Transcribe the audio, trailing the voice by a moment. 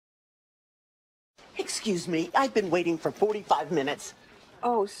Excuse me, I've been waiting for 45 minutes.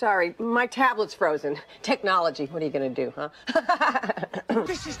 Oh, sorry. My tablet's frozen. Technology. What are you going to do, huh?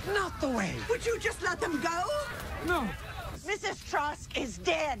 This is not the way. Would you just let them go? No. Mrs. Trask is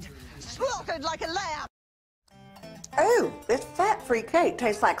dead, slaughtered like a lamb. Oh, this fat-free cake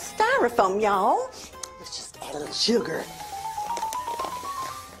tastes like styrofoam, y'all. Let's just add a little sugar.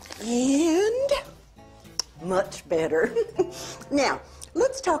 And much better. Now,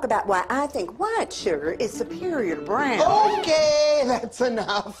 let's talk about why I think white sugar is superior to brown. Okay, that's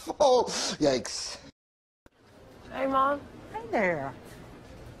enough. Oh, yikes. Hey, Mom. Hey there.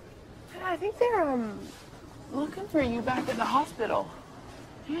 I think they're, looking for you back at the hospital.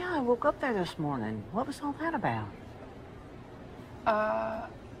 Yeah, I woke up there this morning. What was all that about?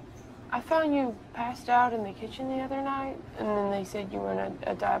 I found you passed out in the kitchen the other night, and then they said you were in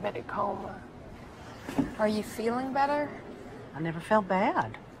a diabetic coma. Are you feeling better? I never felt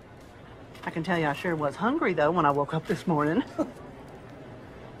bad. I can tell you I sure was hungry, though, when I woke up this morning.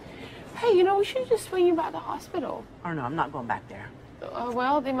 Hey, you know, we should just swing you by the hospital. Or no, I'm not going back there.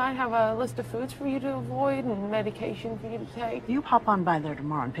 Well, they might have a list of foods for you to avoid and medication for you to take. You hop on by there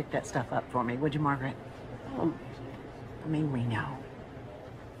tomorrow and pick that stuff up for me, would you, Margaret? Oh. I mean, Reno.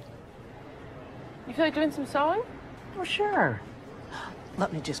 You feel like doing some sewing? Well, sure.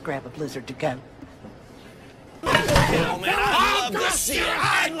 Let me just grab a blizzard to go. Oh, man, I'd love to see it.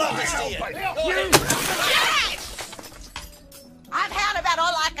 I'd love to see it. I've had about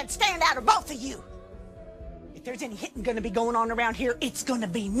all I can stand out of both of you. If there's any hitting gonna be going on around here, it's gonna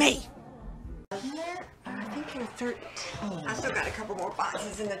be me. I think you're 13. I still got a couple more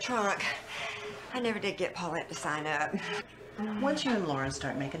boxes in the trunk. I never did get Paulette to sign up. Once you and Lauren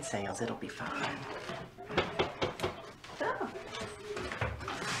start making sales, it'll be fine.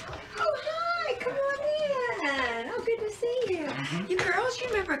 Oh, hi, come on in. Oh, good to see you. You girls, you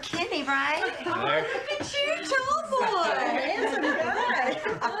remember Kenny, right? Oh, look at you, tall boy. Handsome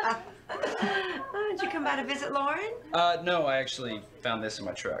guy. Did you come by to visit Lauren? No, I actually found this in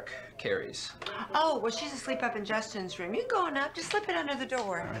my truck. Carrie's. Oh, well, she's asleep up in Justin's room. You go on up, just slip it under the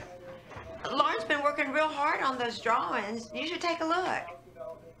door. Lauren's been working real hard on those drawings. You should take a look.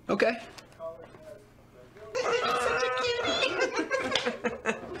 Okay. Such a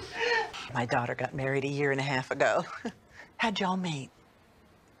cutie. My daughter got married a year and a half ago. How'd y'all meet?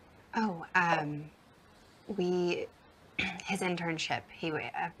 Oh, his internship,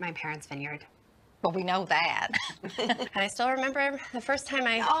 my parents' vineyard. Well, we know that. And I still remember the first time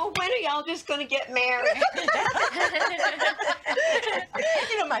Oh, when are y'all just gonna get married?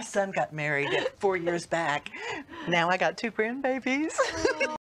 You know, my son got married 4 years back. Now I got 2 grandbabies.